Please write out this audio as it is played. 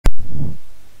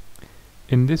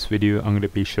In this video, I'm going to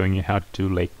be showing you how to do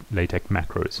LaTeX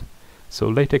macros. So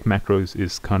LaTeX macros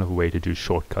is kind of a way to do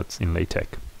shortcuts in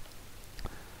LaTeX.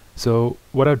 So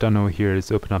what I've done over here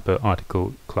is open up an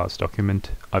article class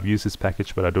document. I've used this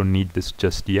package, but I don't need this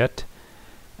just yet.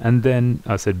 And then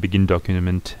I said begin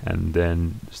document, and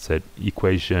then said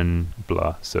equation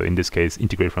blah. So in this case,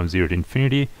 integrate from 0 to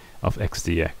infinity of x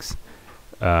dx.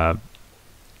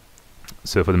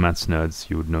 So for the maths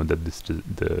nerds, you would know that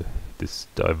this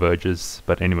diverges,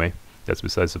 but anyway, that's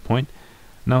besides the point.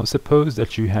 Now suppose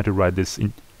that you had to write this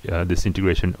this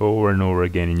integration over and over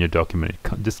again in your document.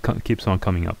 It just keeps on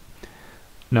coming up.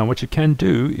 Now what you can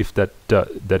do, if that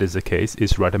is the case,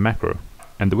 is write a macro.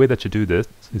 And the way that you do this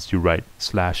is you write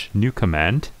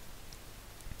 /newcommand,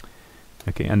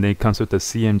 okay, and then it comes with a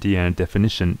CMD and a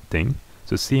definition thing.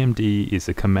 So CMD is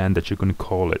a command that you're going to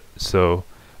call it. So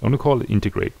I'm going to call it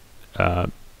integrate.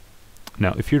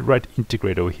 Now if you write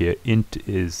integrate over here, int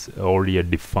is already a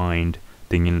defined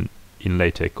thing in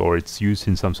LaTeX, or it's used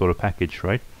in some sort of package,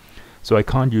 right? So I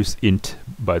can't use int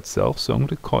by itself, so I'm going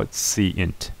to call it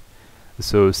cint.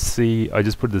 So C, I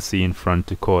just put the C in front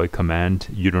to call a command.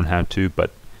 You don't have to,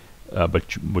 but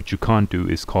what you can't do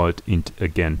is call it int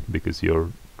again, because you're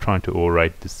trying to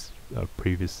overwrite this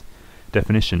previous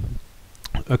definition.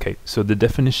 Okay, so the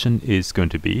definition is going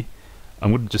to be,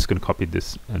 I'm just going to copy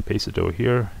this and paste it over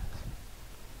here.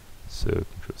 So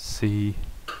Control C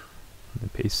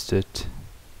and paste it.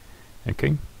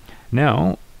 Okay,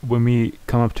 now when we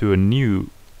come up to a new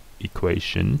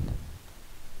equation,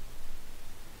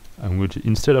 I'm going to,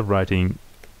 instead of writing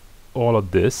all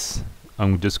of this,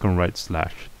 I'm just going to write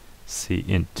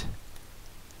 /cint.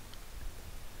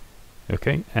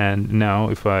 Okay, and now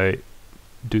if I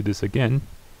do this again,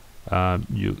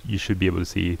 you should be able to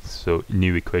see. So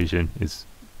new equation is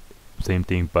same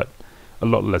thing, but a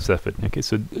lot less effort. Okay,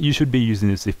 so you should be using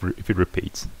this if it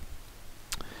repeats.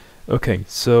 Okay,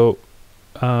 so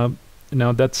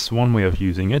now that's one way of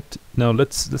using it. Now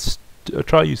let's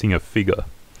try using a figure.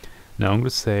 Now I'm going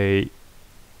to say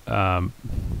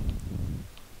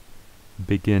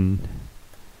begin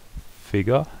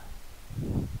figure.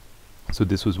 So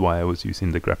this was why I was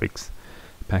using the graphics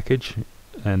package,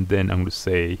 and then I'm going to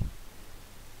say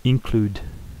include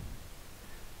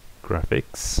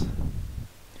graphics,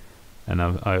 and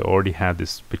I already have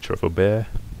this picture of a bear.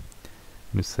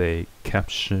 I'm going to say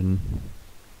caption.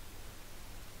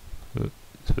 So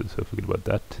forget about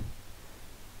that.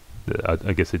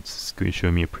 I guess it's going to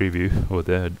show me a preview over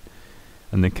there,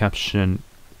 and the caption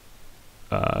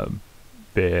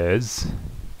bears,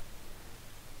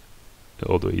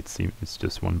 although it's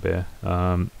just one bear,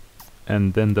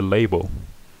 and then the label,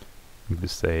 I'm going to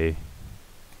say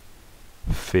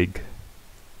fig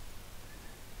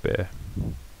bear.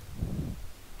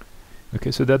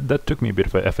 Okay, so that took me a bit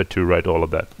of an effort to write all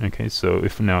of that. Okay, so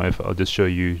if I'll just show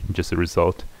you just the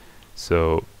result.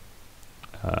 So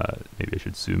maybe I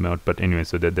should zoom out, but anyway,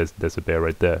 so there's a bear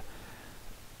right there.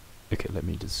 Okay, let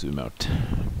me just zoom out.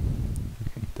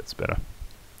 Okay, that's better.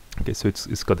 Okay, so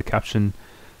it's got the caption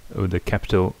with the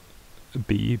capital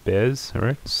B, bears. All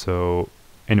right. So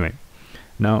anyway,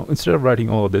 now instead of writing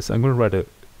all of this, I'm going to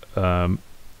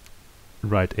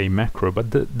write a macro.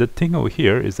 But the thing over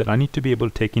here is that I need to be able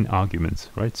to take in arguments,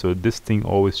 right? So this thing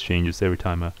always changes every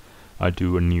time I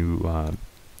do a new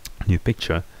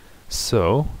picture.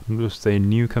 So I'm going to say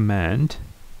new command,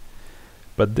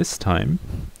 but this time,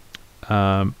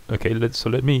 okay, I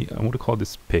want to call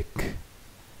this pic.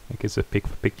 Okay, it's a pic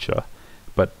for picture,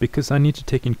 but because I need to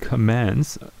take in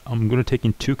commands, I'm going to take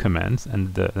in two commands,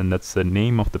 and that's the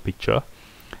name of the picture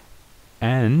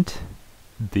and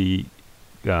the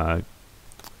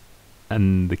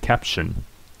caption.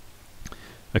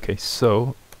 Okay,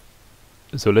 so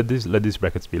let these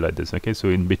brackets be like this. Okay, so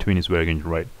in between is where I'm going to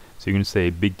write. So you're going to say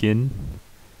begin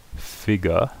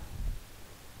figure,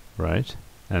 right?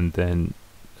 And then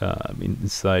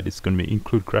inside it's going to be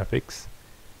include graphics.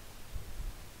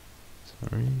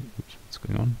 Sorry, what's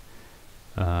going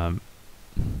on?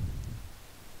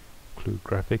 Include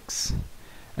graphics.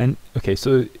 And okay,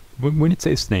 so when it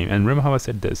says name, and remember how I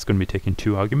said that it's going to be taking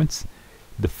two arguments.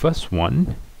 The first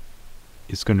one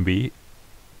is going to be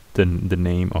the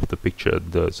name of the picture,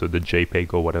 so the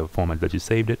JPEG or whatever format that you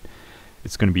saved it.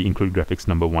 It's going to be include graphics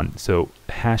number 1. So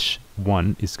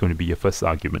 #1 is going to be your first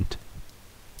argument.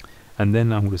 And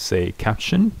then I'm going to say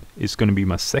caption is going to be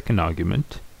my second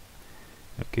argument.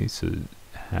 Okay, so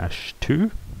 #2.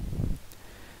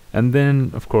 And then,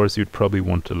 of course, you'd probably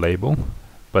want a label.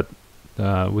 But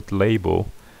with label,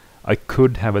 I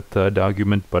could have a third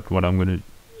argument, but what I'm going to,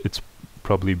 it's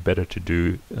probably better to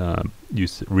do,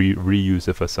 reuse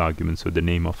the first argument, so the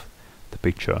name of the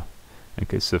picture.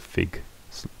 Okay, so fig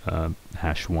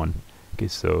 #1. Okay,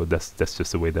 so that's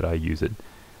just the way that I use it.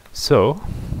 So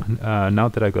now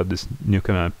that I got this new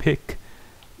command pick,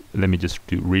 let me just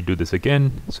redo this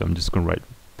again. So I'm just going to write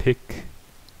pick,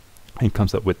 and it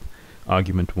comes up with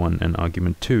argument 1 and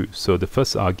argument 2. So the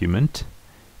first argument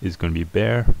is going to be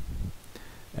bare,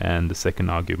 and the second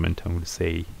argument I'm going to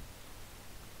say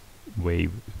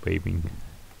waving.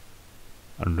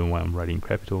 I don't know why I'm writing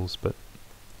capitals, but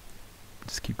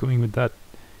just keep going with that.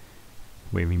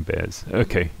 Waving bears.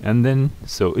 Okay, and then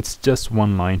so it's just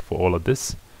one line for all of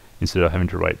this instead of having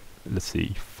to write, let's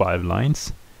see, 5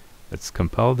 lines. Let's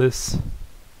compile this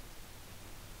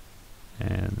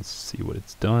and let's see what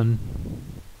it's done.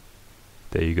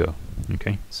 There you go.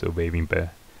 Okay, so waving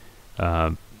bear.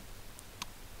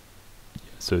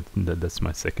 So that's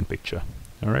my second picture.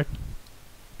 All right.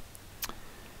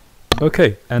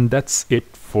 Okay, and that's it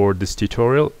for this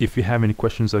tutorial. If you have any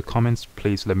questions or comments,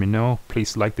 please let me know.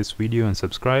 Please like this video and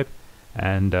subscribe,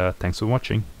 and thanks for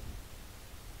watching.